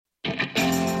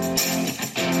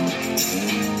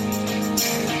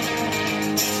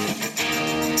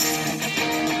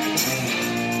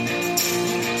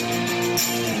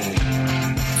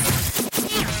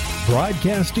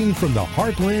Broadcasting from the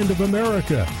heartland of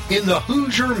America in the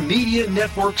Hoosier Media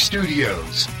Network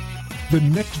studios. The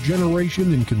next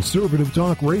generation in conservative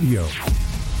talk radio.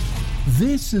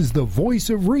 This is the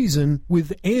Voice of Reason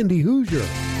with Andy Hoosier.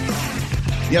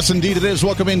 Yes, indeed it is.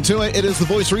 Welcome into it. It is the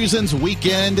Voice Reasons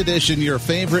Weekend Edition, your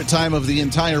favorite time of the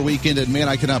entire weekend. And man,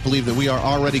 I cannot believe that we are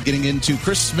already getting into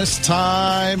Christmas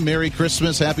time. Merry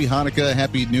Christmas, Happy Hanukkah,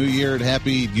 Happy New Year, and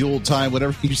Happy Yule time,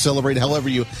 whatever you celebrate, however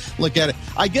you look at it.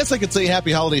 I guess I could say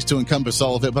Happy Holidays to encompass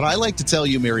all of it, but I like to tell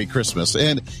you Merry Christmas.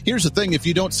 And here's the thing, if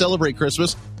you don't celebrate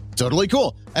Christmas, totally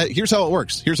cool. Here's how it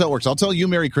works. I'll tell you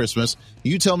Merry Christmas.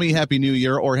 You tell me Happy New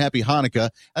Year or Happy Hanukkah.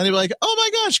 And they'll be like, oh my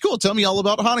gosh, cool. Tell me all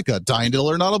about Hanukkah. Dying to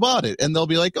learn all about it. And they'll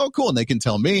be like, oh, cool. And they can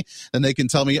tell me. And they can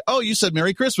tell me, oh, you said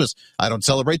Merry Christmas. I don't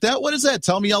celebrate that. What is that?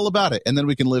 Tell me all about it. And then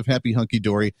we can live happy,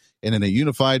 hunky-dory and in a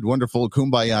unified, wonderful,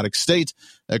 kumbaya-tic state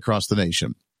across the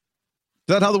nation.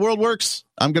 Is that how the world works?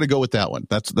 I'm going to go with that one.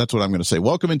 That's what I'm going to say.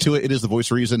 Welcome into it. It is the Voice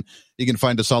of Reason. You can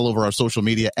find us all over our social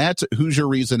media at Hoosier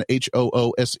Reason,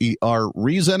 HOOSER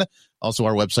Reason. Also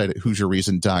our website at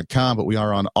HoosierReason.com. But we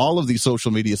are on all of these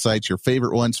social media sites, your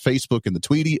favorite ones, Facebook and the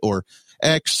Tweety or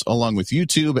X, along with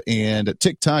YouTube and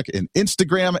TikTok and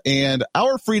Instagram and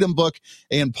our Freedom Book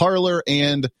and Parler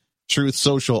and Truth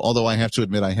Social. Although I have to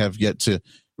admit, I have yet to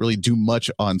really do much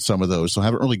on some of those. So I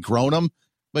haven't really grown them.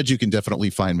 But you can definitely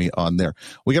find me on there.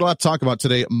 We got a lot to talk about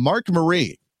today. Mark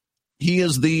Marie, he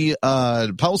is the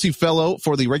policy fellow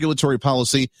for the regulatory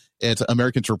policy at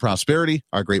Americans for Prosperity,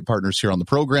 our great partners here on the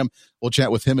program. We'll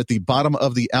chat with him at the bottom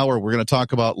of the hour. We're going to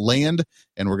talk about land,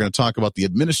 and we're going to talk about the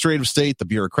administrative state, the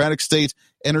bureaucratic state,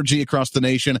 energy across the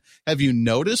nation. Have you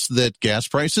noticed that gas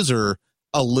prices are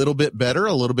a little bit better,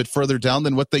 a little bit further down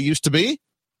than what they used to be?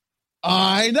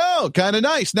 I know, kind of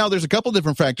nice. Now, there's a couple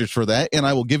different factors for that, and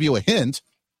I will give you a hint.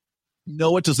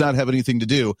 No, it does not have anything to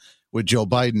do with Joe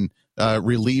Biden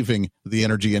relieving the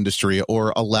energy industry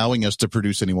or allowing us to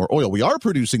produce any more oil. We are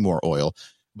producing more oil,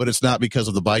 but it's not because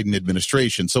of the Biden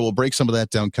administration. So we'll break some of that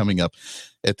down coming up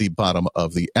at the bottom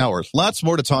of the hour. Lots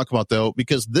more to talk about, though,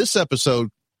 because this show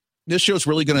is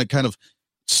really going to kind of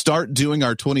start doing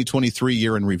our 2023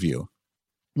 year in review.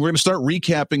 We're going to start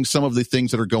recapping some of the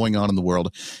things that are going on in the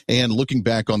world and looking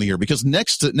back on the year. Because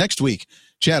next week,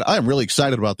 Chad, I'm really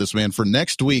excited about this, man. For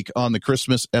next week on the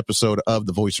Christmas episode of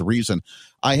The Voice of Reason,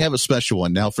 I have a special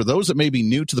one. Now, for those that may be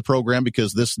new to the program,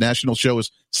 because this national show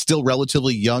is still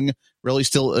relatively young,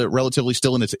 relatively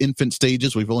still in its infant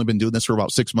stages. We've only been doing this for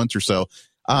about 6 months or so.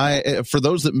 For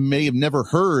those that may have never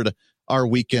heard our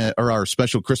weekend or our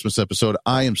special Christmas episode,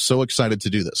 I am so excited to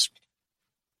do this.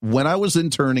 When I was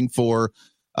interning for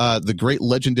the great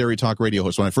legendary talk radio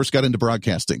host, when I first got into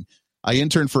broadcasting, I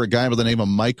interned for a guy by the name of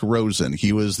Mike Rosen.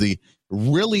 He was the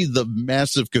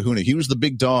massive kahuna. He was the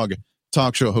big dog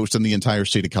talk show host in the entire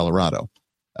state of Colorado.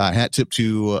 Hat tip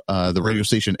to the radio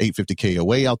station 850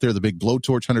 KOA out there, the big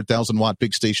blowtorch 100,000 watt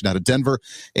big station out of Denver.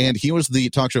 And he was the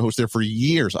talk show host there for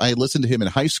years. I had listened to him in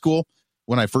high school.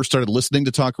 When I first started listening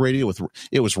to talk radio,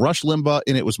 it was Rush Limbaugh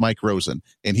and it was Mike Rosen.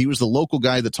 And he was the local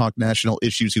guy that talked national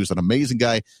issues. He was an amazing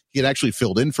guy. He had actually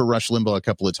filled in for Rush Limbaugh a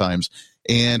couple of times.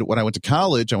 And when I went to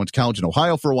college in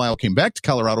Ohio for a while, came back to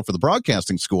Colorado for the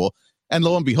broadcasting school. And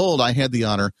lo and behold, I had the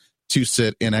honor to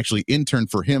sit and actually intern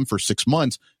for him for 6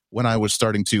 months when I was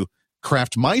starting to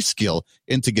craft my skill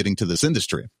into getting to this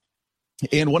industry.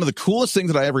 And one of the coolest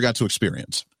things that I ever got to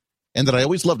experience, and that I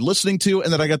always loved listening to,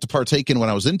 and that I got to partake in when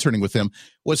I was interning with him,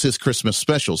 was his Christmas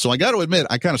special. So I got to admit,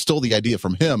 I kind of stole the idea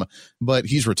from him, but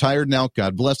he's retired now.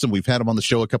 God bless him. We've had him on the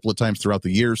show a couple of times throughout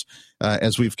the years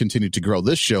as we've continued to grow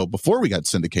this show before we got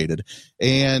syndicated.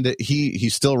 And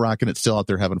he's still rocking it, still out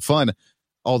there having fun,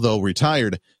 although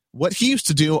retired. What he used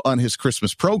to do on his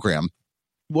Christmas program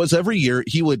was every year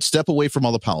he would step away from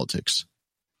all the politics.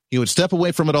 He would step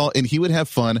away from it all, and he would have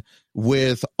fun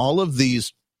with all of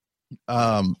these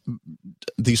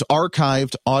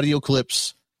archived audio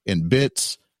clips and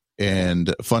bits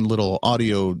and fun little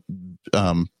audio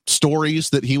stories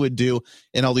that he would do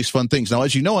and all these fun things. Now,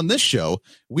 as you know, on this show,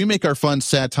 we make our fun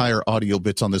satire audio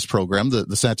bits on this program,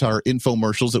 the satire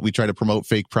infomercials that we try to promote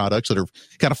fake products that are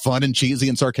kind of fun and cheesy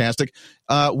and sarcastic.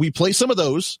 We play some of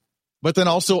those, but then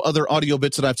also other audio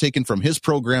bits that I've taken from his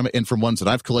program and from ones that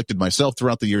I've collected myself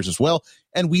throughout the years as well.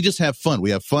 And we just have fun.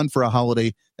 We have fun for a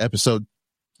holiday episode.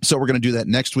 So we're going to do that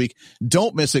next week.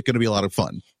 Don't miss it. Going to be a lot of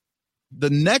fun. The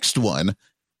next one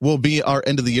will be our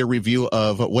end of the year review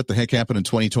of what the heck happened in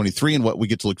 2023 and what we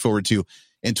get to look forward to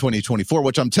in 2024,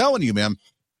 which I'm telling you, man,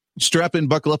 strap in,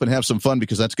 buckle up, and have some fun,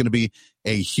 because that's going to be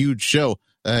a huge show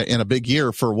and a big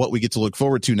year for what we get to look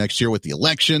forward to next year with the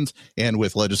elections and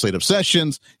with legislative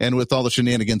sessions and with all the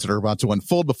shenanigans that are about to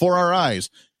unfold before our eyes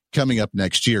coming up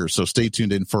next year. So stay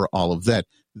tuned in for all of that.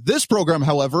 This program,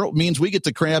 however, means we get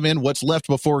to cram in what's left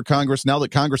before Congress now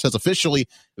that Congress has officially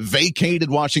vacated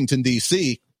Washington,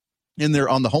 D.C., and they're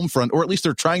on the home front, or at least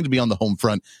they're trying to be on the home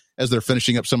front as they're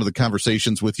finishing up some of the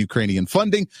conversations with Ukrainian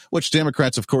funding, which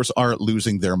Democrats, of course, are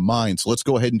losing their minds. So let's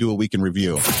go ahead and do a week in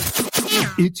review.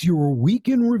 It's your week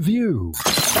in review.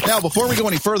 Now, before we go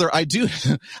any further, I do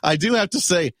have to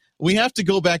say, we have to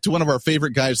go back to one of our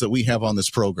favorite guys that we have on this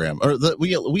program, or that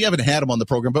we haven't had him on the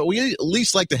program, but we at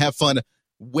least like to have fun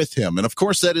with him. And of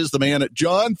course, that is the man,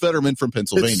 John Fetterman from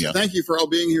Pennsylvania. Thank you for all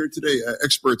being here today,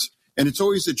 experts. And it's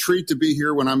always a treat to be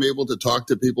here when I'm able to talk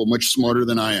to people much smarter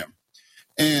than I am.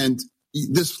 And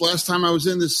this last time I was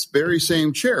in this very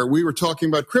same chair, we were talking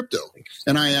about crypto.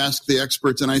 And I asked the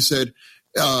experts and I said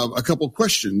a couple of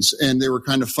questions, and they were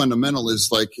kind of fundamental.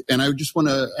 And I just want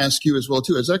to ask you as well,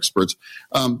 too, as experts,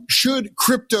 should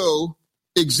crypto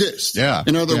exist? Yeah.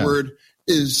 In other words,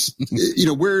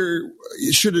 where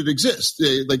should it exist?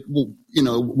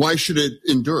 Why should it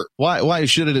endure? Why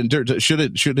should it endure? Should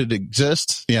it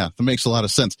exist? Yeah, that makes a lot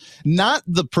of sense. Not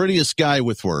the prettiest guy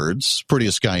with words,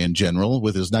 prettiest guy in general,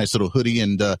 with his nice little hoodie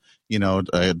and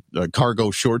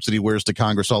cargo shorts that he wears to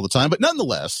Congress all the time. But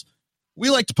nonetheless, we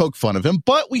like to poke fun of him,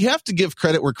 but we have to give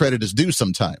credit where credit is due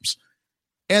sometimes.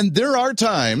 And there are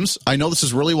times, I know this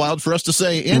is really wild for us to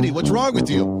say, Andy, what's wrong with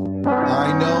you?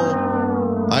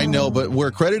 I know, but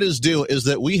where credit is due is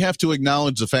that we have to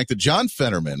acknowledge the fact that John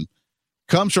Fetterman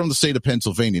comes from the state of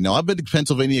Pennsylvania. Now, I've been to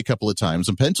Pennsylvania a couple of times,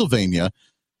 and Pennsylvania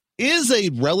is a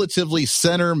relatively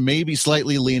center, maybe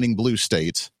slightly leaning blue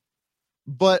state.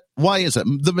 But why is it?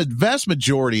 The vast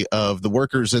majority of the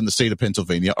workers in the state of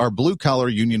Pennsylvania are blue-collar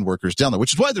union workers down there,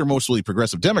 which is why they're mostly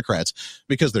progressive Democrats,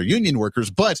 because they're union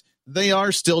workers, but they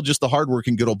are still just the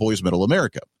hardworking good old boys middle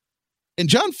America. And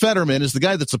John Fetterman is the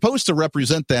guy that's supposed to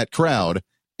represent that crowd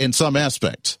in some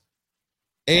aspect.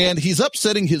 And he's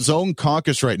upsetting his own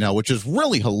caucus right now, which is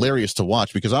really hilarious to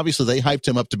watch because obviously they hyped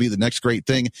him up to be the next great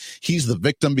thing. He's the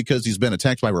victim because he's been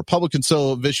attacked by Republicans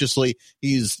so viciously.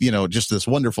 He's, just this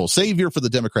wonderful savior for the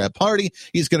Democrat Party.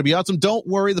 He's going to be awesome. Don't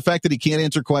worry the fact that he can't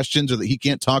answer questions or that he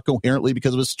can't talk coherently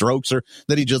because of his strokes or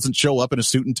that he doesn't show up in a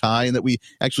suit and tie and that we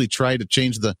actually try to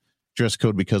change the dress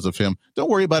code because of him. Don't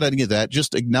worry about any of that.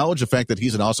 Just acknowledge the fact that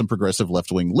he's an awesome progressive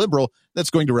left-wing liberal that's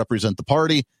going to represent the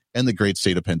party and the great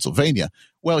state of Pennsylvania.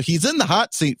 Well, he's in the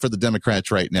hot seat for the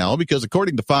Democrats right now because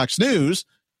according to Fox News,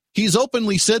 he's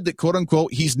openly said that, quote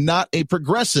unquote, he's not a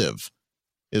progressive.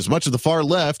 As much of the far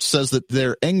left says that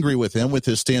they're angry with him with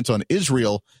his stance on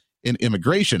Israel and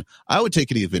immigration. I would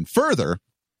take it even further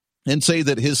and say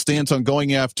that his stance on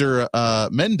going after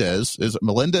Mendez,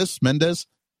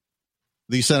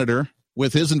 the senator,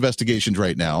 with his investigations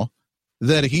right now,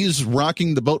 that he's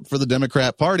rocking the boat for the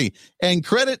Democrat Party. And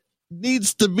credit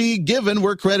needs to be given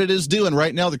where credit is due. And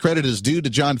right now the credit is due to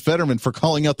John Fetterman for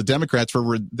calling out the Democrats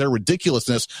for their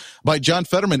ridiculousness by John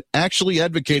Fetterman actually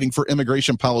advocating for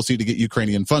immigration policy to get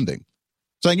Ukrainian funding.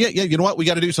 Saying, yeah, you know what? We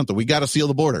got to do something. We got to seal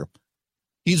the border.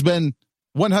 He's been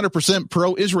 100%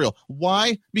 pro-Israel.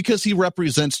 Why? Because he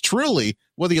represents truly,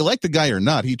 whether you like the guy or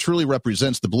not, he truly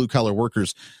represents the blue-collar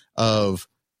workers of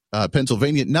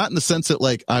Pennsylvania, not in the sense that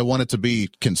like I want it to be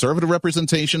conservative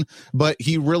representation, but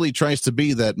he really tries to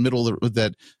be that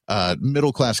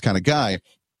middle class kind of guy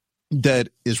that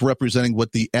is representing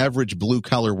what the average blue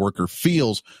collar worker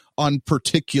feels on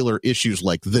particular issues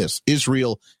like this.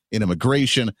 Israel and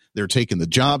immigration, they're taking the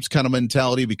jobs kind of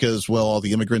mentality because, well, all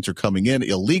the immigrants are coming in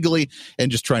illegally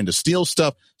and just trying to steal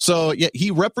stuff. So yeah,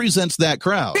 he represents that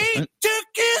crowd. He took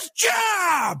his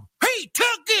job. He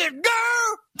took it,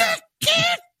 girl.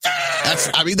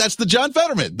 That's the John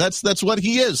Fetterman. That's what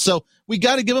he is. So we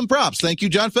got to give him props. Thank you,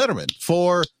 John Fetterman,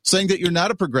 for saying that you're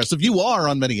not a progressive. You are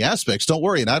on many aspects. Don't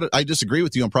worry. And I disagree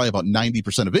with you on probably about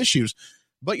 90% of issues,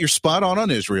 but you're spot on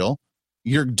Israel.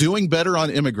 You're doing better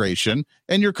on immigration,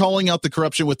 and you're calling out the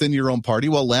corruption within your own party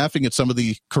while laughing at some of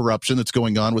the corruption that's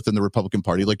going on within the Republican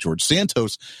Party, like George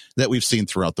Santos, that we've seen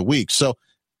throughout the week. So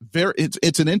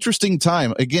it's an interesting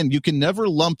time. Again, you can never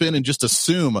lump in and just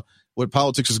assume what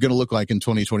politics is going to look like in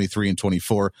 2023 and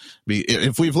 24.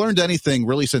 If we've learned anything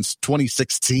really since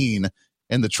 2016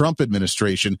 and the Trump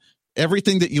administration,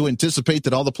 everything that you anticipate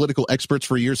that all the political experts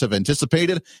for years have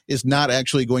anticipated is not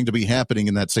actually going to be happening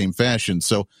in that same fashion.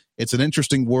 So it's an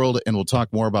interesting world, and we'll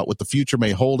talk more about what the future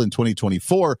may hold in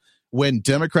 2024 when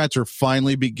Democrats are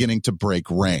finally beginning to break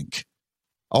rank.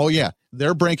 Oh, yeah,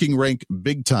 they're breaking rank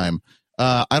big time.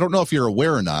 I don't know if you're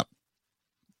aware or not.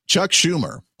 Chuck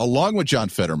Schumer, along with John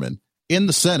Fetterman, in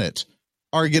the Senate,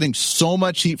 are getting so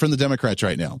much heat from the Democrats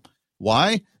right now.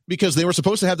 Why? Because they were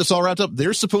supposed to have this all wrapped up.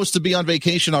 They're supposed to be on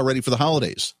vacation already for the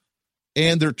holidays.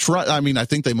 And they're I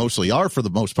think they mostly are for the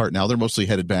most part now. They're mostly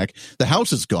headed back. The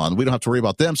House is gone. We don't have to worry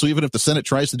about them. So even if the Senate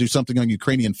tries to do something on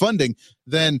Ukrainian funding,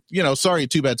 then, sorry,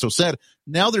 too bad, so sad.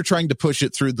 Now they're trying to push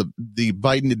it through the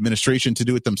Biden administration to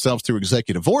do it themselves through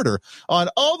executive order on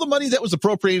all the money that was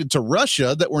appropriated to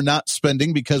Russia that we're not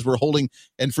spending because we're holding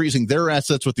and freezing their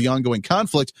assets with the ongoing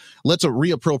conflict. Let's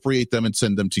reappropriate them and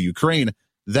send them to Ukraine.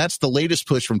 That's the latest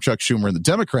push from Chuck Schumer and the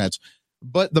Democrats.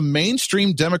 But the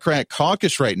mainstream Democrat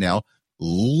caucus right now,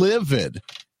 livid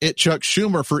at Chuck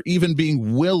Schumer for even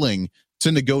being willing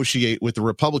to negotiate with the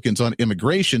Republicans on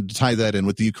immigration to tie that in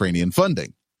with the Ukrainian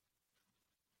funding.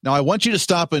 Now, I want you to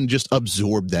stop and just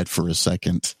absorb that for a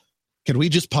second. Can we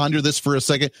just ponder this for a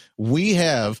second? We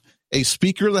have a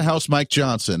Speaker of the House, Mike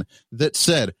Johnson, that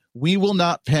said, we will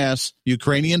not pass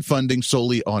Ukrainian funding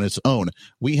solely on its own.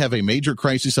 We have a major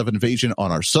crisis of invasion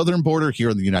on our southern border here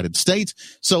in the United States.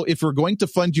 So if we're going to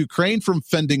fund Ukraine from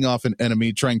fending off an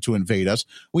enemy trying to invade us,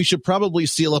 we should probably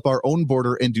seal up our own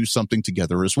border and do something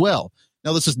together as well.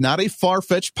 Now, this is not a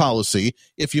far-fetched policy.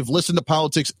 If you've listened to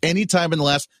politics anytime in the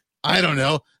last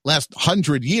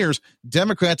 100 years,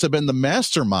 Democrats have been the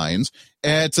masterminds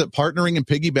at partnering and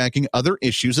piggybacking other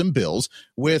issues and bills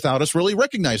without us really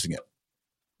recognizing it.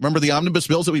 Remember the omnibus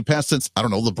bills that we passed since, the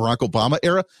Barack Obama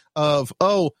era of,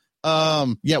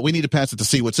 we need to pass it to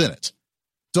see what's in it.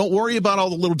 Don't worry about all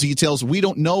the little details. We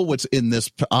don't know what's in this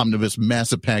omnibus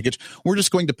massive package. We're just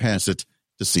going to pass it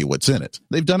to see what's in it.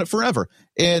 They've done it forever.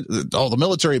 And the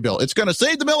military bill, it's going to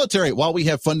save the military while we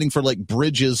have funding for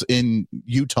bridges in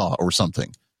Utah or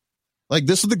something.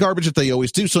 This is the garbage that they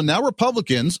always do. So now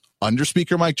Republicans, under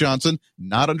Speaker Mike Johnson,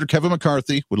 not under Kevin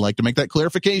McCarthy, would like to make that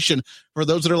clarification for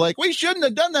those that are like, we shouldn't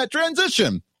have done that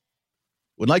transition.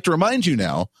 Would like to remind you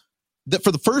now that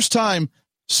for the first time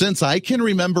since I can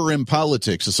remember in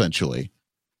politics, essentially,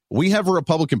 we have a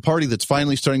Republican Party that's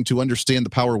finally starting to understand the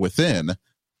power within,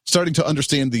 starting to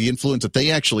understand the influence that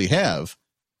they actually have.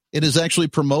 It is actually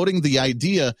promoting the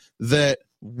idea that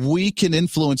we can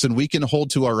influence and we can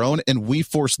hold to our own, and we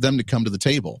force them to come to the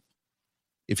table.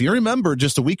 If you remember,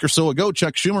 just a week or so ago,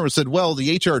 Chuck Schumer said, well,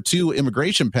 the HR2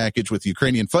 immigration package with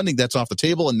Ukrainian funding, that's off the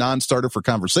table, a non-starter for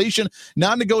conversation,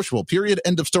 non-negotiable, period,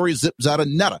 end of story, zip, zada,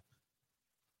 nada.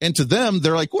 And to them,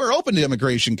 they're like, we're open to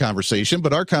immigration conversation,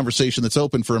 but our conversation that's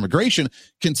open for immigration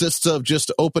consists of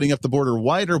just opening up the border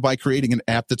wider by creating an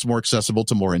app that's more accessible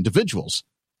to more individuals.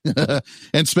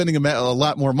 And spending a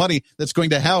lot more money that's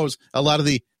going to house a lot of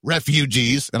the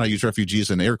refugees, and I use refugees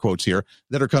in air quotes here,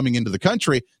 that are coming into the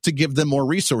country to give them more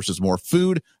resources, more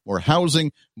food, more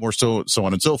housing, more so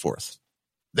on and so forth.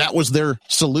 That was their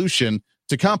solution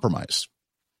to compromise.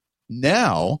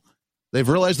 Now, they've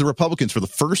realized the Republicans, for the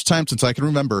first time since I can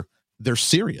remember, they're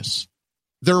serious.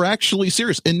 They're actually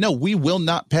serious. And no, we will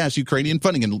not pass Ukrainian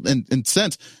funding. And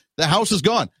since the House is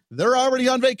gone, they're already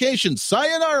on vacation.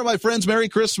 Sayonara, my friends. Merry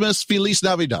Christmas. Feliz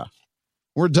Navidad.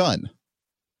 We're done.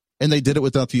 And they did it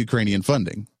without the Ukrainian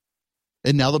funding.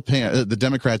 And now the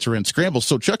Democrats are in scramble.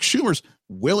 So Chuck Schumer's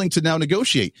willing to now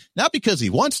negotiate, not because he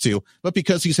wants to, but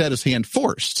because he's had his hand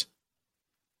forced.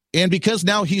 And because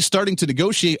now he's starting to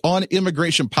negotiate on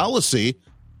immigration policy,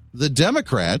 the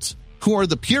Democrats, who are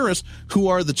the purists, who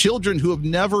are the children who have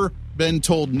never been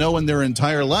told no in their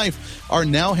entire life, are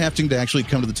now having to actually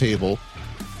come to the table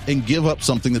and give up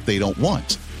something that they don't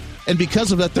want. And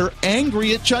because of that, they're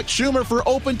angry at Chuck Schumer for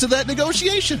open to that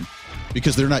negotiation,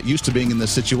 because they're not used to being in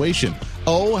this situation.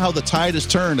 Oh, how the tide has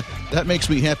turned. That makes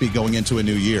me happy going into a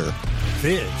new year.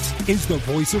 This is the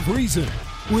Voice of Reason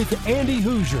with Andy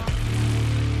Hoosier.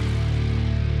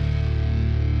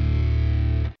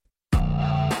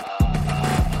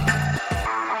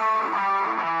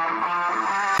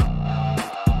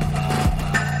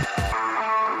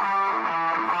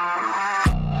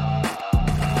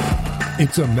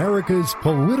 It's America's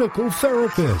political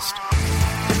therapist.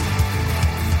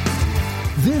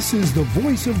 This is the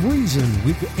Voice of Reason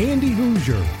with Andy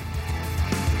Hoosier.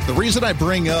 The reason I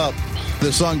bring up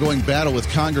this ongoing battle with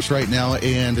Congress right now,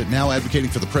 and now advocating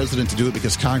for the president to do it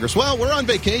because Congress, well, we're on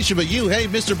vacation, but you, hey,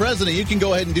 Mr. President, you can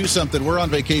go ahead and do something. We're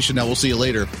on vacation now. We'll see you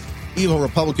later. Evil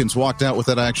Republicans walked out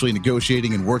without actually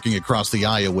negotiating and working across the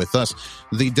aisle with us.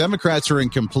 The Democrats are in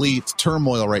complete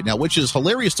turmoil right now, which is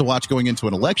hilarious to watch going into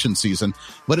an election season,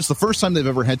 but it's the first time they've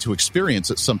ever had to experience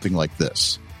something like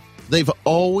this. They've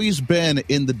always been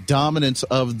in the dominance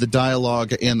of the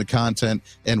dialogue and the content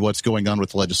and what's going on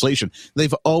with legislation.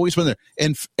 They've always been there.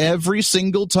 And every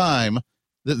single time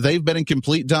that they've been in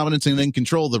complete dominance and in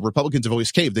control, the Republicans have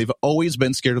always caved. They've always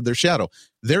been scared of their shadow.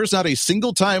 There's not a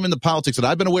single time in the politics that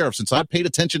I've been aware of since I've paid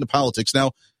attention to politics.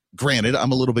 Now, granted,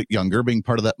 I'm a little bit younger, being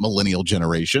part of that millennial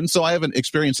generation, so I haven't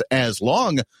experienced as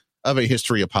long of a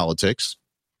history of politics.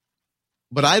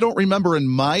 But I don't remember in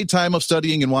my time of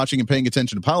studying and watching and paying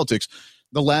attention to politics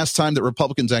the last time that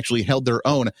Republicans actually held their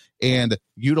own and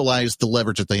utilized the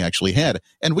leverage that they actually had.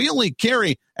 And we only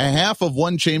carry a half of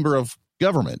one chamber of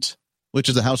government, which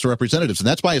is the House of Representatives. And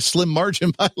that's by a slim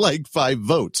margin, by like 5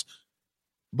 votes.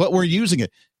 But we're using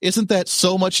it. Isn't that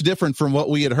so much different from what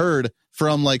we had heard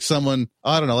from like someone,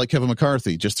 I don't know, like Kevin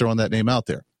McCarthy, just throwing that name out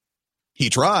there? He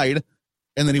tried,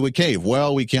 and then he would cave.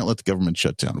 Well, we can't let the government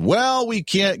shut down. Well, we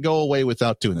can't go away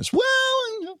without doing this.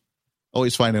 Well,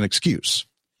 always find an excuse.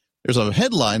 There's a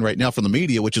headline right now from the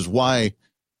media, which is why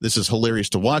this is hilarious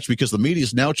to watch, because the media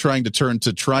is now trying to turn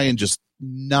to try and just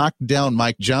knock down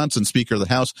Mike Johnson, Speaker of the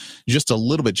House, just a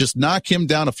little bit, just knock him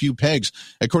down a few pegs.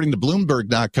 According to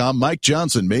Bloomberg.com, Mike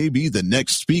Johnson may be the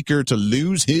next speaker to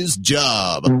lose his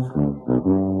job.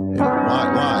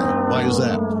 Why is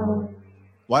that?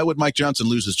 Why would Mike Johnson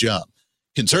lose his job?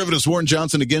 Conservatives warn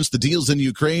Johnson against the deals in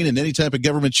Ukraine and any type of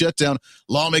government shutdown.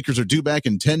 Lawmakers are due back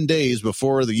in 10 days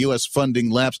before the U.S.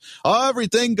 funding lapse.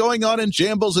 Everything going on in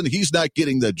shambles, and he's not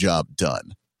getting the job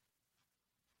done.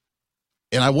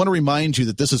 And I want to remind you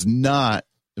that this is not,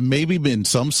 maybe in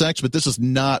some sects, but this is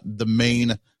not the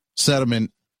main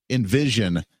sentiment and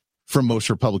vision from most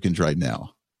Republicans right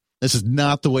now. This is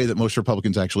not the way that most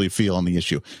Republicans actually feel on the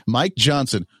issue. Mike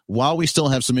Johnson, while we still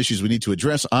have some issues we need to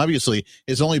address, obviously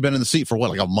has only been in the seat for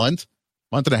what, like a month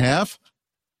and a half?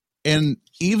 And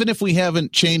even if we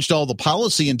haven't changed all the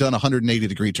policy and done a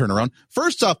 180-degree turnaround,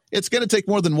 first off, it's going to take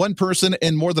more than one person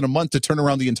and more than a month to turn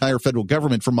around the entire federal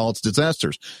government from all its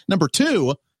disasters. Number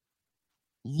two,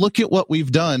 look at what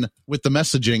we've done with the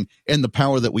messaging and the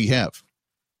power that we have.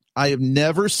 I have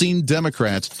never seen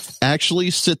Democrats actually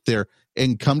sit there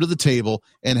and come to the table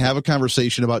and have a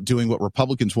conversation about doing what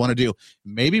Republicans want to do.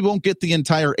 Maybe won't get the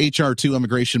entire H.R. 2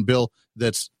 immigration bill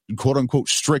that's quote-unquote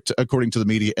strict according to the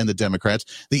media and the Democrats,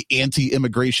 the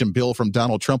anti-immigration bill from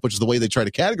Donald Trump, which is the way they try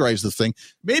to categorize this thing.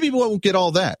 Maybe we won't get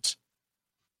all that.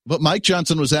 But Mike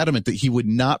Johnson was adamant that he would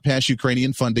not pass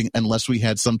Ukrainian funding unless we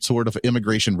had some sort of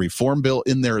immigration reform bill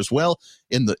in there as well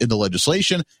in the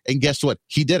legislation. And guess what?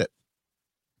 He did it.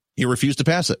 He refused to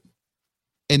pass it.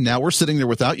 And now we're sitting there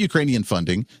without Ukrainian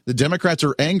funding. The Democrats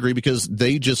are angry because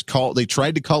they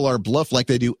tried to call our bluff like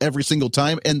they do every single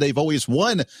time, and they've always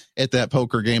won at that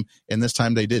poker game, and this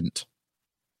time they didn't.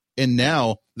 And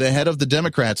now the head of the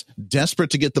Democrats,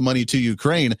 desperate to get the money to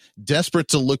Ukraine, desperate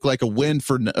to look like a win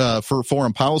for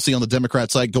foreign policy on the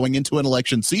Democrat side going into an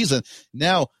election season,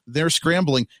 now they're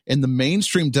scrambling, and the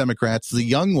mainstream Democrats, the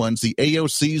young ones, the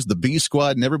AOCs, the B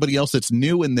Squad, and everybody else that's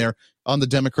new in there on the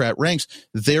Democrat ranks,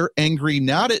 they're angry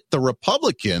not at the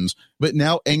Republicans, but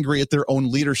now angry at their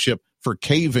own leadership for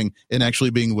caving and actually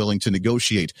being willing to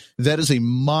negotiate. That is a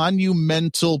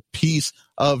monumental piece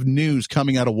of news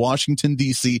coming out of Washington,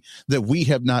 D.C. that we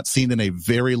have not seen in a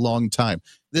very long time.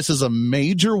 This is a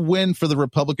major win for the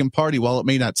Republican Party. While it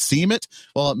may not seem it,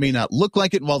 while it may not look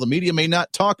like it, and while the media may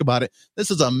not talk about it, this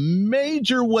is a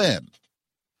major win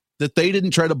that they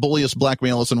didn't try to bully us,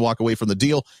 blackmail us, and walk away from the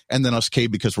deal, and then us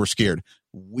cave because we're scared.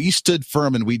 We stood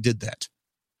firm, and we did that.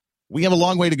 We have a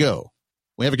long way to go.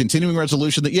 We have a continuing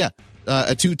resolution that,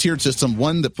 a two-tiered system,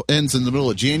 one that ends in the middle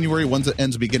of January, one that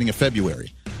ends beginning of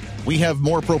February. We have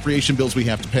more appropriation bills we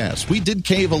have to pass. We did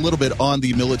cave a little bit on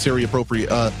the military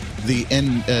the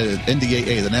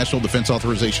NDAA, the National Defense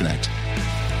Authorization Act.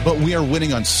 But we are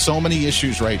winning on so many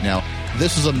issues right now.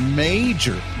 This is a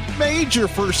major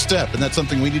first step, and that's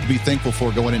something we need to be thankful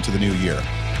for going into the new year.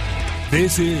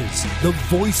 This is the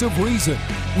Voice of Reason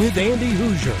with Andy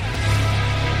Hoosier.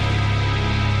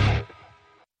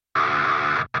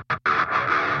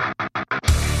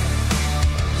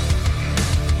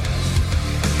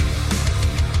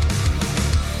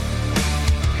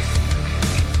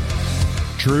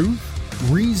 Truth,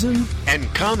 reason, and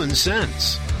common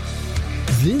sense.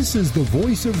 This is the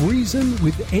Voice of Reason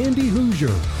with Andy Hoosier.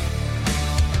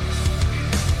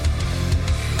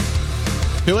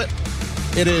 Do it.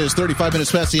 It is 35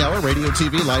 minutes past the hour. Radio,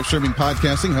 TV, live streaming,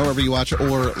 podcasting, however you watch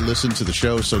or listen to the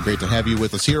show. So great to have you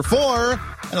with us here for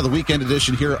another weekend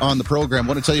edition here on the program. I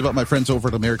want to tell you about my friends over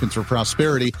at Americans for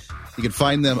Prosperity. You can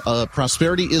find them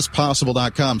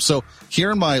prosperityispossible.com. So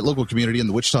here in my local community in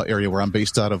the Wichita area where I'm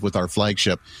based out of with our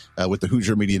flagship with the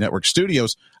Hoosier Media Network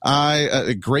Studios,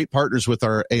 great partners with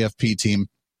our AFP team.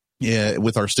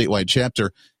 With our statewide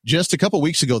chapter. Just a couple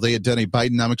weeks ago, they had done a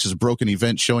Bidenomics is Broken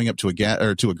event showing up to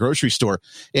a grocery store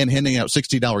and handing out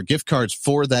 $60 gift cards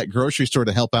for that grocery store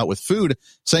to help out with food,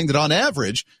 saying that on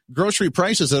average, grocery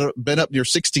prices have been up near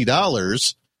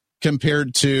 $60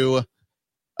 compared to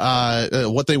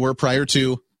what they were prior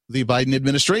to the Biden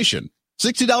administration.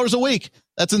 $60 a week.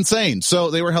 That's insane. So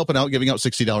they were helping out, giving out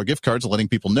 $60 gift cards, letting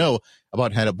people know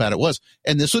about how bad it was.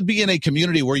 And this would be in a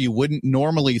community where you wouldn't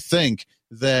normally think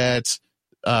that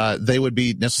they would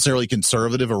be necessarily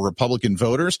conservative or Republican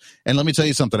voters. And let me tell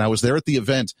you something. I was there at the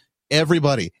event.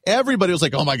 Everybody was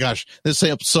like, oh my gosh, this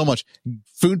helps so much.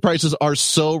 Food prices are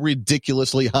so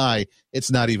ridiculously high.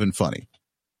 It's not even funny.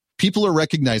 People are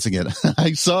recognizing it.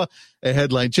 I saw a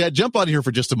headline. Chad, jump on here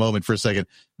for just a moment for a second,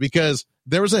 because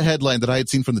there was a headline that I had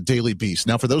seen from the Daily Beast.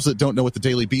 Now, for those that don't know what the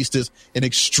Daily Beast is, an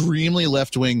extremely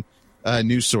left-wing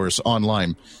news source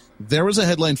online. There was a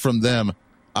headline from them,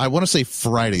 I want to say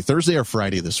Thursday or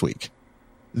Friday this week,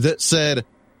 that said,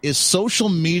 is social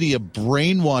media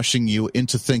brainwashing you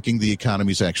into thinking the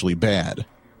economy's actually bad?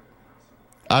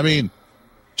 I mean,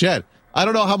 Chad, I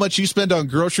don't know how much you spend on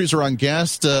groceries or on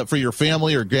gas for your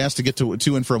family, or gas to get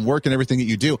to and from work and everything that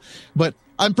you do. But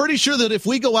I'm pretty sure that if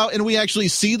we go out and we actually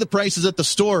see the prices at the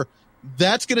store,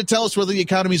 that's going to tell us whether the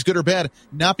economy is good or bad,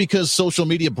 not because social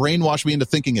media brainwashed me into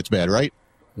thinking it's bad, right?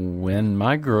 When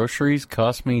my groceries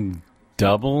cost me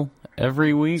double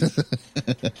every week,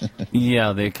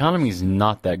 yeah, the economy's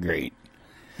not that great.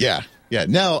 Yeah.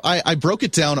 Now, I broke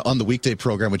it down on the weekday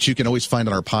program, which you can always find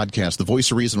on our podcast, The Voice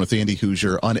of Reason with Andy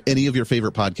Hoosier, on any of your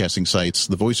favorite podcasting sites,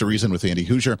 The Voice of Reason with Andy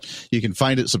Hoosier. You can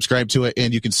find it, subscribe to it,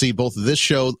 and you can see both this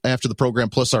show after the program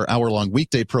plus our hour-long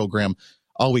weekday program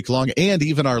all week long, and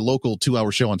even our local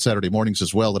 2-hour show on Saturday mornings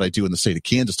as well that I do in the state of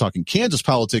Kansas, talking Kansas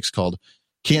politics, called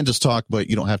Kansas Talk, but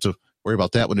you don't have to worry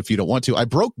about that one if you don't want to. I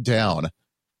broke down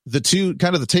the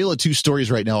tale of two stories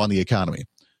right now on the economy.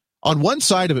 On one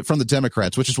side of it from the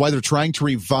Democrats, which is why they're trying to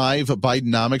revive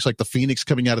Bidenomics, like the phoenix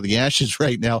coming out of the ashes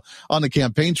right now on the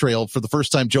campaign trail. For the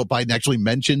first time, Joe Biden actually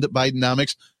mentioned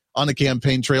Bidenomics on the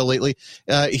campaign trail lately.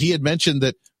 He had mentioned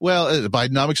that,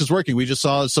 Bidenomics is working. We just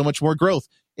saw so much more growth.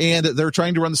 And they're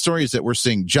trying to run the stories that we're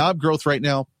seeing job growth right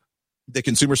now, that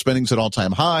consumer spending's at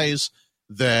all-time highs,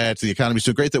 that the economy's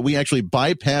doing great, that we actually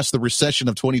bypassed the recession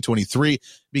of 2023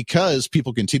 because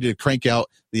people continue to crank out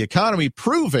the economy,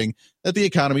 proving that the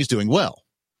economy is doing well.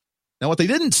 Now, what they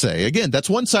didn't say, again, that's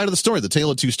one side of the story, the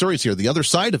tale of two stories here. The other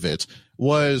side of it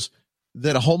was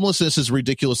that homelessness is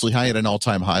ridiculously high at an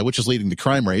all-time high, which is leading to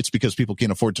crime rates because people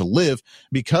can't afford to live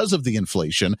because of the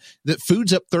inflation, that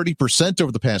food's up 30%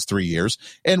 over the past 3 years.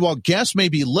 And while gas may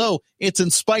be low, it's in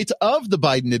spite of the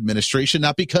Biden administration,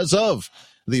 not because of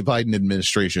the Biden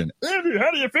administration. Andy,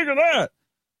 how do you figure that?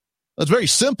 That's very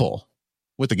simple.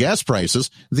 With the gas prices,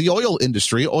 the oil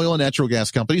industry, oil and natural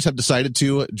gas companies have decided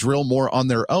to drill more on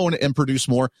their own and produce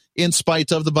more in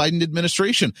spite of the Biden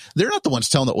administration. They're not the ones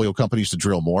telling the oil companies to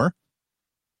drill more.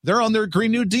 They're on their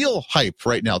Green New Deal hype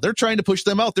right now. They're trying to push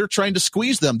them out. They're trying to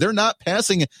squeeze them. They're not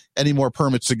passing any more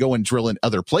permits to go and drill in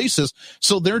other places.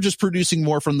 So they're just producing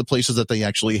more from the places that they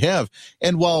actually have.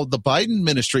 And while the Biden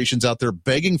administration's out there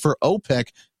begging for OPEC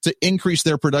to increase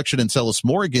their production and sell us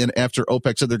more again after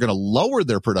OPEC said they're going to lower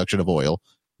their production of oil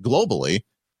globally,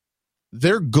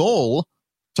 their goal,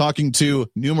 talking to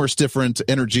numerous different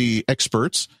energy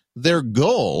experts, their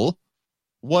goal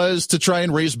was to try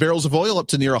and raise barrels of oil up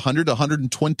to near $100 to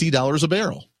 $120 a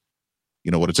barrel. You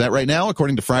know what it's at right now?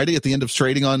 According to Friday, at the end of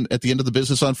the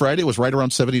business on Friday, it was right around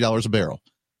 $70 a barrel.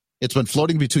 It's been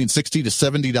floating between $60 to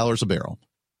 $70 a barrel,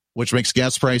 which makes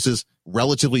gas prices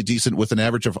relatively decent with an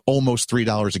average of almost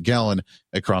 $3 a gallon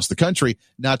across the country.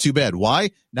 Not too bad. Why?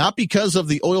 Not because of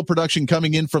the oil production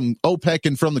coming in from OPEC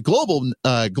and from the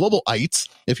globalites,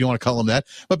 if you want to call them that,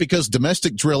 but because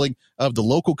domestic drilling of the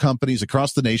local companies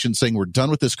across the nation saying we're done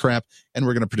with this crap and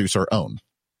we're going to produce our own.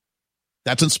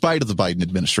 That's in spite of the Biden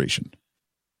administration.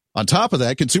 On top of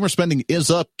that, consumer spending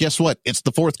is up. Guess what? It's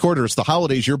the fourth quarter. It's the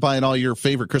holidays. You're buying all your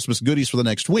favorite Christmas goodies for the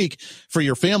next week for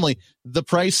your family. The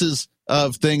prices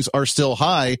of things are still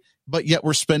high, but yet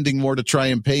we're spending more to try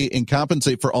and pay and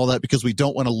compensate for all that because we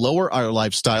don't want to lower our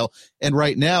lifestyle. And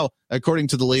right now, according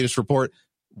to the latest report,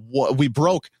 we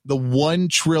broke the $1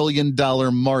 trillion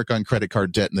mark on credit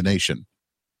card debt in the nation.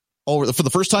 For the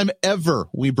first time ever,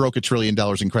 we broke $1 trillion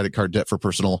in credit card debt for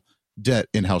personal debt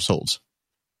in households.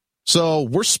 So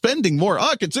we're spending more.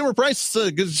 Consumer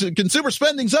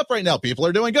spending's up right now. People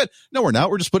are doing good. No, we're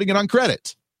not. We're just putting it on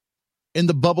credit. And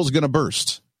the bubble's going to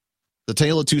burst. The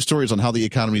tale of two stories on how the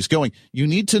economy is going. You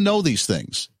need to know these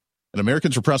things. And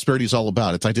Americans for Prosperity is all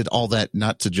about it. I did all that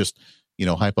not to just,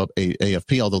 hype up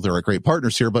AFP, although they're great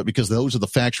partners here, but because those are the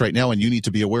facts right now, and you need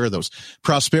to be aware of those.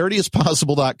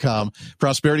 ProsperityIsPossible.com.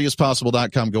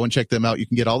 ProsperityIsPossible.com. Go and check them out. You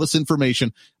can get all this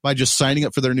information by just signing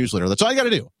up for their newsletter. That's all you got to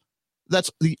do.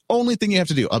 That's the only thing you have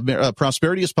to do.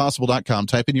 ProsperityIsPossible.com.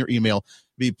 Type in your email,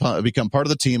 become part of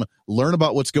the team, learn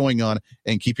about what's going on,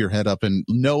 and keep your head up and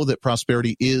know that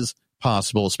prosperity is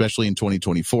possible, especially in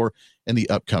 2024 and the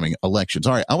upcoming elections.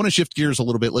 All right, I want to shift gears a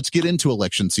little bit. Let's get into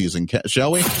election season,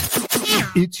 shall we?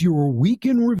 It's your week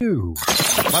in review.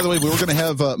 By the way, we were going to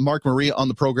have Mark Marie on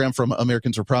the program from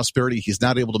Americans for Prosperity. He's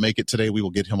not able to make it today. We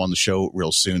will get him on the show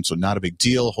real soon, so not a big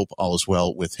deal. Hope all is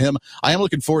well with him. I am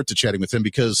looking forward to chatting with him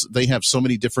because they have so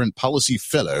many different policy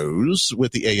fellows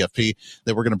with the AFP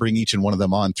that we're going to bring each and one of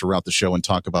them on throughout the show and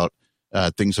talk about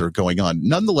things that are going on.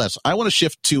 Nonetheless, I want to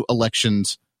shift to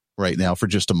elections right now for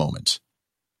just a moment.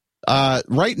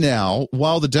 Right now,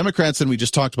 while the Democrats, and we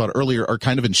just talked about earlier, are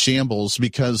kind of in shambles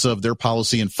because of their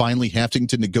policy and finally having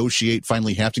to negotiate,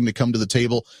 finally having to come to the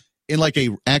table in like a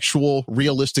actual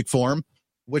realistic form,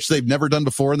 which they've never done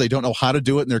before, and they don't know how to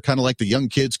do it, and they're kind of like the young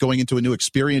kids going into a new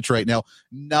experience right now,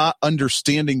 not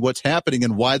understanding what's happening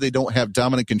and why they don't have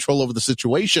dominant control over the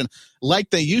situation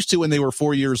like they used to when they were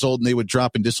 4 years old and they would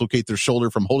drop and dislocate their shoulder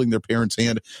from holding their parents'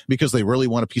 hand because they really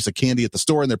want a piece of candy at the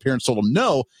store and their parents told them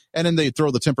no, and then they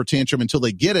throw the temper tantrum until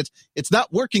they get it. It's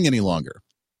not working any longer.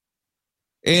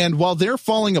 And while they're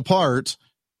falling apart,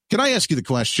 can I ask you the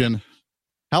question,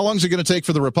 how long is it going to take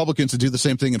for the Republicans to do the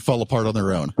same thing and fall apart on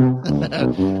their own?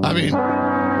 I mean,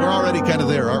 we're already kind of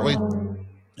there, aren't we?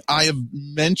 I have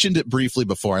mentioned it briefly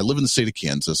before. I live in the state of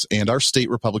Kansas, and our state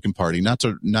Republican Party, not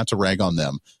to rag on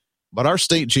them, but our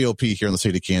state GOP here in the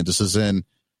state of Kansas is in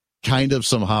kind of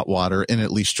some hot water and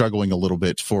at least struggling a little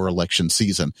bit for election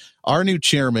season. Our new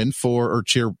chairman for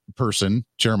the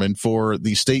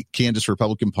state Kansas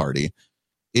Republican Party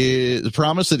is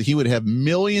promised that he would have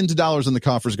millions of dollars in the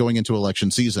coffers going into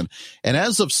election season. And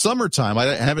as of summertime, I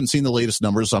haven't seen the latest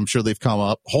numbers. I'm sure they've come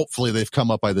up. Hopefully they've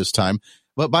come up by this time.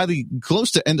 But by the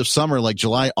close to end of summer, like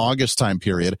July, August time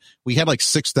period, we had like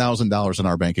 $6,000 in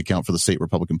our bank account for the state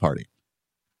Republican Party.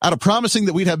 Out of promising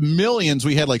that we'd have millions,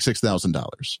 we had like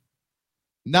 $6,000.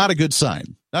 Not a good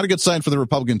sign. Not a good sign for the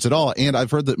Republicans at all. And I've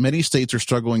heard that many states are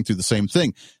struggling through the same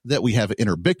thing, that we have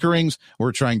inner bickerings.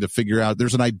 We're trying to figure out,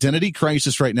 there's an identity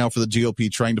crisis right now for the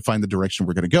GOP, trying to find the direction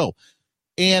we're going to go.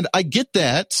 And I get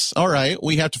that. All right,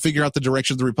 we have to figure out the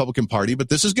direction of the Republican Party, but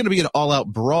this is going to be an all-out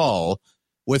brawl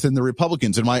within the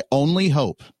Republicans. And my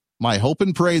hope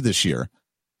and pray this year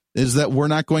is that we're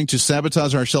not going to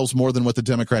sabotage ourselves more than what the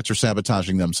Democrats are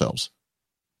sabotaging themselves.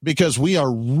 Because we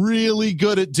are really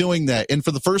good at doing that. And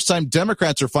for the first time,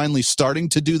 Democrats are finally starting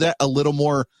to do that a little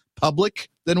more public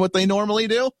than what they normally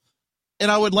do.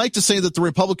 And I would like to say that the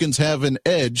Republicans have an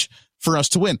edge for us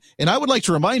to win. And I would like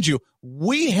to remind you,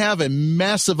 we have a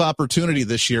massive opportunity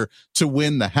this year to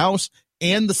win the House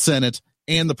and the Senate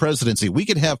and the presidency. We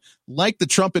could have, like the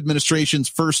Trump administration's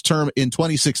first term in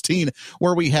 2016,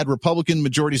 where we had Republican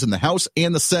majorities in the House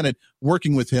and the Senate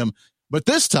working with him. But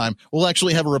this time, we'll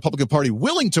actually have a Republican Party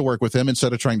willing to work with him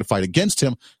instead of trying to fight against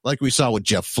him, like we saw with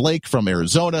Jeff Flake from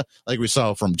Arizona, like we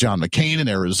saw from John McCain in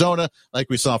Arizona, like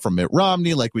we saw from Mitt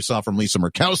Romney, like we saw from Lisa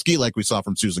Murkowski, like we saw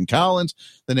from Susan Collins.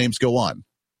 The names go on.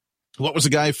 What was the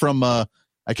guy from, I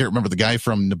can't remember, the guy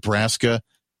from Nebraska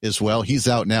as well. He's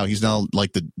out now. He's now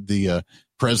like the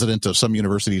president of some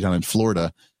university down in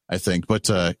Florida, I think. But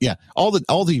yeah, all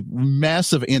the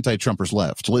massive anti-Trumpers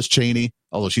left. Liz Cheney,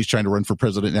 although she's trying to run for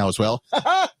president now as well.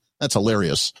 That's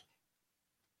hilarious.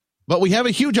 But we have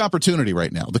a huge opportunity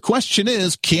right now. The question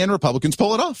is, can Republicans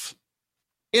pull it off?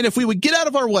 And if we would get out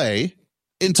of our way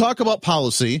and talk about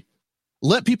policy,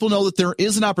 let people know that there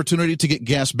is an opportunity to get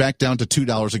gas back down to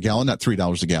 $2 a gallon, not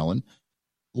 $3 a gallon.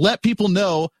 Let people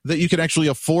know that you can actually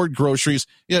afford groceries.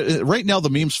 Right now, the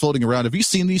meme's floating around. Have you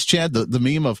seen these, Chad? The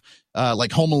meme of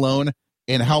like Home Alone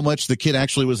and how much the kid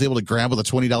actually was able to grab with a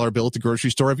 $20 bill at the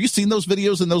grocery store. Have you seen those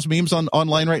videos and those memes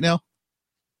online right now?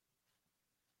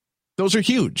 Those are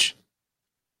huge.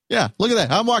 Yeah, look at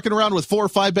that. I'm walking around with 4 or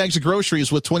 5 bags of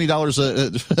groceries with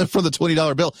 $20 for the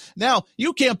 $20 bill. Now,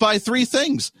 you can't buy 3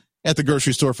 things at the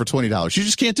grocery store for $20. You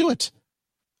just can't do it.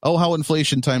 Oh, how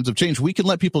inflation times have changed. We can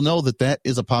let people know that that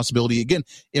is a possibility. Again,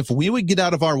 if we would get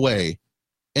out of our way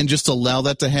and just allow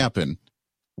that to happen,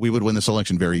 we would win this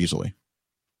election very easily.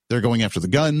 They're going after the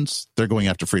guns. They're going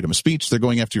after freedom of speech. They're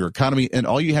going after your economy. And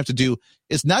all you have to do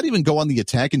is not even go on the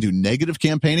attack and do negative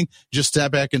campaigning. Just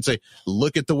step back and say,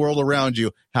 look at the world around you.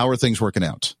 How are things working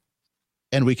out?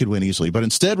 And we could win easily. But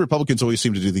instead, Republicans always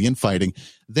seem to do the infighting.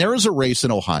 There is a race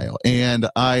in Ohio, and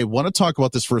I want to talk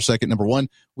about this for a second. Number one,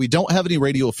 we don't have any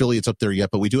radio affiliates up there yet,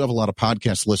 but we do have a lot of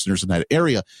podcast listeners in that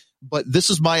area. But this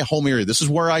is my home area. This is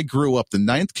where I grew up, the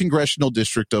 9th Congressional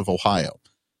District of Ohio.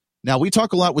 Now, we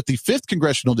talk a lot with the 5th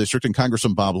Congressional District and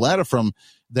Congressman Bob Latta from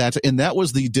that, and that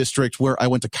was the district where I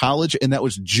went to college, and that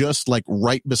was just like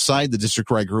right beside the district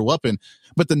where I grew up in.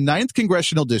 But the 9th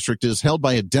Congressional District is held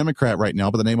by a Democrat right now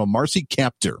by the name of Marcy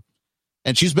Kaptur.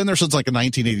 And she's been there since like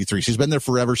 1983. She's been there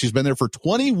forever. She's been there for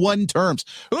 21 terms.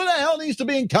 Who the hell needs to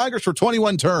be in Congress for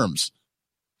 21 terms?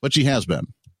 But she has been.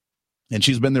 And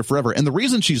she's been there forever. And the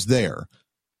reason she's there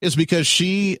is because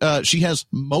she has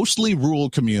mostly rural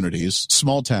communities,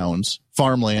 small towns,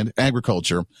 farmland,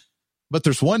 agriculture. But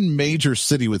there's one major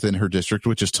city within her district,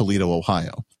 which is Toledo,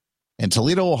 Ohio. And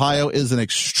Toledo, Ohio is an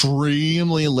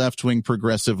extremely left-wing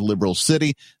progressive liberal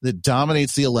city that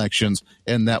dominates the elections.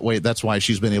 And that's why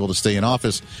she's been able to stay in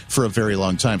office for a very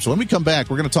long time. So when we come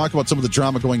back, we're going to talk about some of the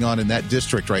drama going on in that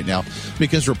district right now,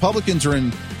 because Republicans are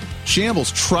in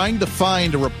shambles trying to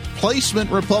find a replacement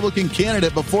Republican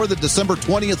candidate before the December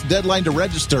 20th deadline to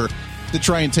register to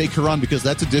try and take her on, because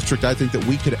that's a district I think that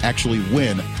we could actually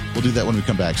win. We'll do that when we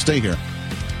come back. Stay here.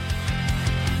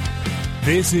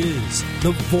 This is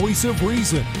the Voice of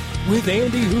Reason with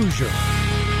Andy Hoosier.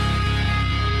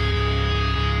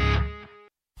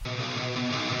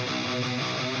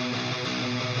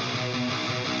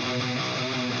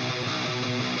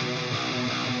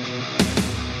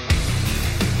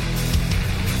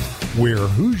 Where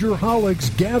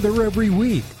Hoosier-holics gather every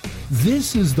week.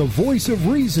 This is the Voice of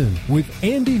Reason with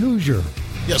Andy Hoosier.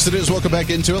 Yes, it is. Welcome back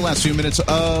into it. Last few minutes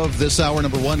of this hour,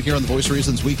 number one, here on the Voice of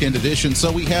Reason's Weekend Edition.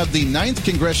 So we have the 9th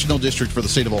Congressional District for the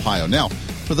state of Ohio. Now,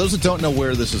 for those that don't know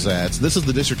where this is at, this is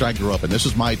the district I grew up in. This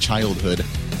is my childhood,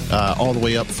 all the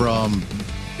way up from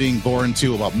being born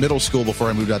to about middle school before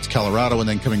I moved out to Colorado, and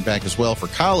then coming back as well for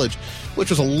college, which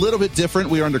was a little bit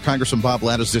different. We were under Congressman Bob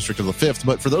Latta's district of the 5th.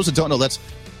 But for those that don't know, that's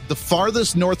the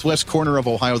farthest northwest corner of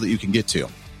Ohio that you can get to.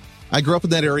 I grew up in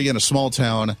that area in a small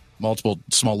town, multiple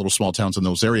small towns in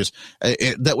those areas.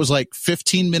 That was like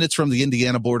 15 minutes from the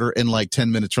Indiana border and like 10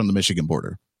 minutes from the Michigan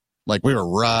border. Like, we were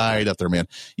right up there, man.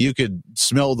 You could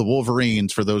smell the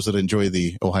Wolverines, for those that enjoy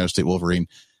the Ohio State Wolverine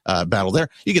battle there.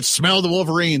 You could smell the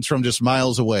Wolverines from just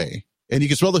miles away. And you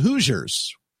could smell the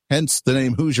Hoosiers, hence the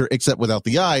name Hoosier, except without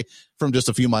the I, from just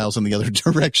a few miles in the other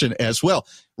direction as well.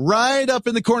 Right up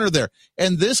in the corner there.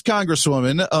 And this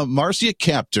Congresswoman, Marcia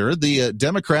Kaptur, the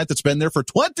Democrat that's been there for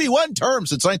 21 terms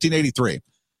since 1983.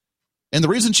 And the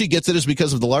reason she gets it is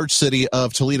because of the large city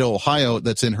of Toledo, Ohio,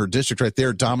 that's in her district right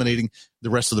there, dominating the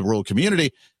rest of the rural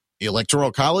community. The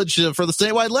Electoral College for the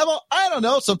statewide level, I don't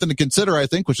know, something to consider, I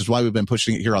think, which is why we've been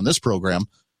pushing it here on this program.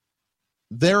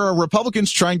 There are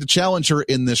Republicans trying to challenge her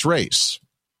in this race.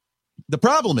 The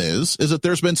problem is that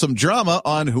there's been some drama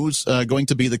on who's going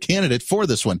to be the candidate for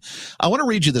this one. I want to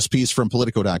read you this piece from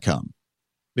Politico.com,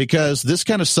 because this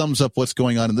kind of sums up what's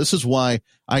going on. And this is why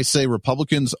I say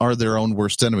Republicans are their own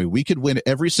worst enemy. We could win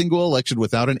every single election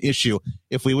without an issue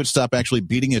if we would stop actually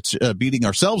beating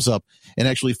ourselves up and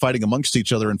actually fighting amongst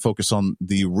each other and focus on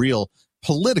the real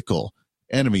political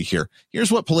enemy here.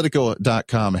 Here's what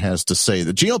Politico.com has to say.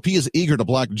 The GOP is eager to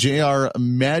block J.R.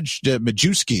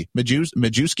 Majewski,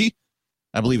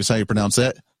 I believe is how you pronounce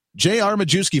that, J.R.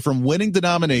 Majewski, from winning the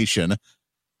nomination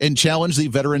and challenge the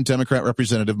veteran Democrat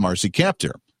Representative Marcia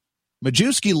Kaptur.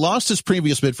 Majewski lost his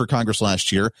previous bid for Congress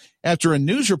last year after a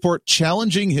news report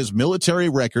challenging his military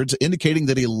records, indicating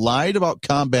that he lied about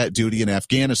combat duty in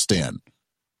Afghanistan.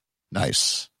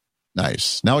 Nice.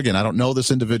 Now, again, I don't know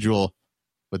this individual,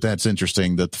 but that's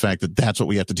interesting, that the fact that that's what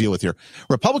we have to deal with here.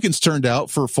 Republicans turned out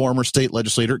for former state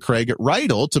legislator Craig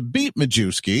Rydell to beat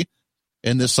Majewski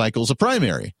in this cycle's a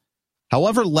primary.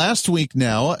 However, last week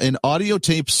now, an audio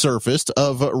tape surfaced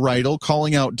of Rydell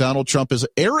calling out Donald Trump as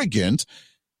arrogant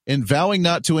and vowing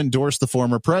not to endorse the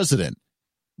former president.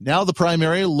 Now the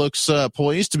primary looks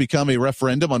poised to become a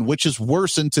referendum on which is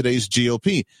worse in today's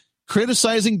GOP,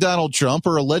 criticizing Donald Trump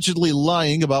or allegedly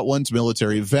lying about one's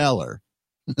military valor.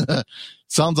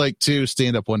 Sounds like two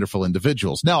stand-up wonderful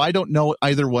individuals. Now, I don't know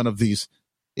either one of these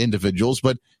individuals,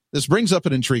 but this brings up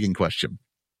an intriguing question.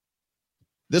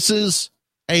 This is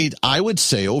I would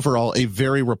say overall a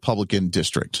very Republican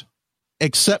district,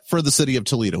 except for the city of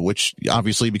Toledo, which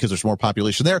obviously, because there's more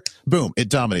population there, boom, it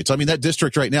dominates. I mean, that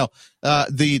district right now,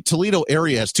 the Toledo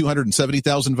area has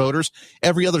 270,000 voters.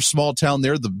 Every other small town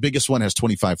there, the biggest one, has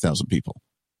 25,000 people.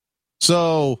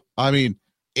 So, I mean,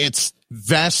 it's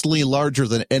vastly larger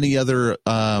than any other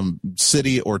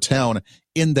city or town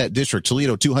in that district.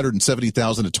 Toledo,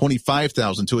 270,000 to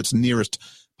 25,000 to its nearest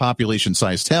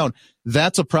population-sized town.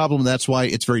 That's a problem. That's why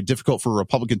it's very difficult for a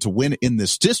Republican to win in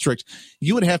this district.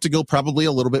 You would have to go probably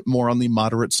a little bit more on the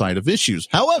moderate side of issues.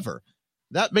 However,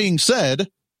 that being said,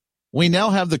 we now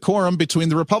have the quorum between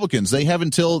the Republicans. They have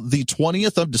until the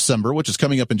 20th of December, which is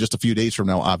coming up in just a few days from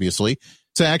now, obviously,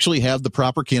 to actually have the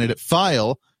proper candidate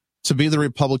file to be the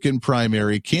Republican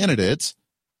primary candidate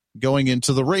going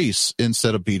into the race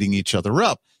instead of beating each other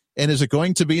up. And is it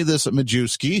going to be this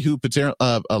Majewski, who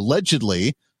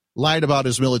allegedly lied about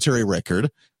his military record,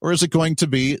 or is it going to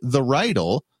be the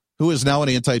Riddle, who is now an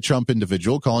anti-Trump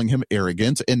individual, calling him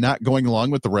arrogant and not going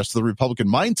along with the rest of the Republican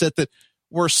mindset that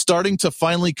we're starting to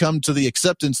finally come to the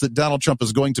acceptance that Donald Trump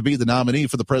is going to be the nominee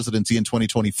for the presidency in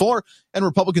 2024, and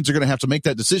Republicans are going to have to make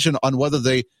that decision on whether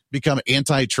they become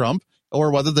anti-Trump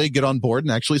or whether they get on board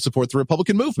and actually support the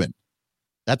Republican movement.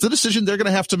 That's a decision they're going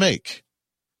to have to make.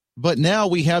 But now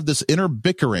we have this inner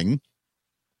bickering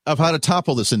of how to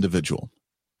topple this individual.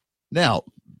 Now,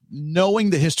 knowing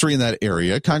the history in that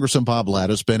area, Congressman Bob Ladd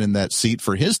has been in that seat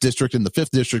for his district in the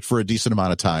 5th district for a decent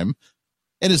amount of time,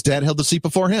 and his dad held the seat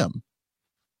before him.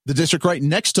 The district right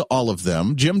next to all of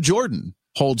them, Jim Jordan,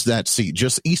 holds that seat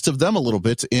just east of them a little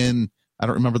bit in, I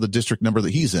don't remember the district number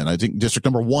that he's in. I think district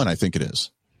number 1, I think it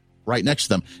is. Right next to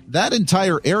them. That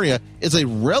entire area is a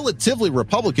relatively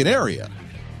Republican area.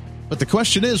 But the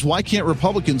question is, why can't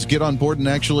Republicans get on board and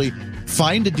actually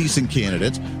find a decent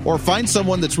candidate or find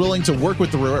someone that's willing to work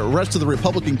with the rest of the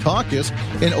Republican caucus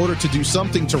in order to do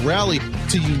something to rally,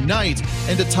 to unite,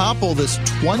 and to topple this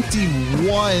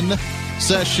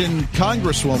 21-session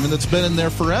Congresswoman that's been in there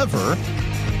forever?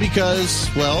 Because,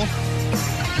 well,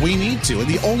 we need to. And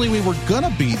the only way we're going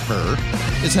to beat her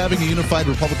is having a unified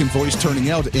Republican voice turning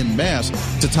out en masse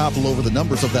to topple over the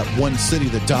numbers of that one city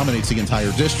that dominates the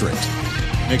entire district.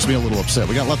 Makes me a little upset.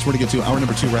 We got lots more to get to. Hour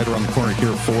number 2 right around the corner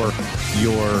here for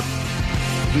your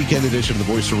weekend edition of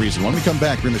The Voice of Reason. When we come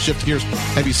back, we're going to shift gears.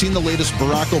 Have you seen the latest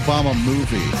Barack Obama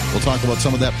movie? We'll talk about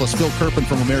some of that. Plus, Phil Kerpen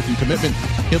from American Commitment.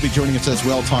 He'll be joining us as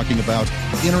well, talking about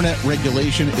internet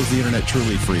regulation. Is the internet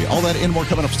truly free? All that and more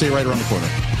coming up. Stay right around the corner.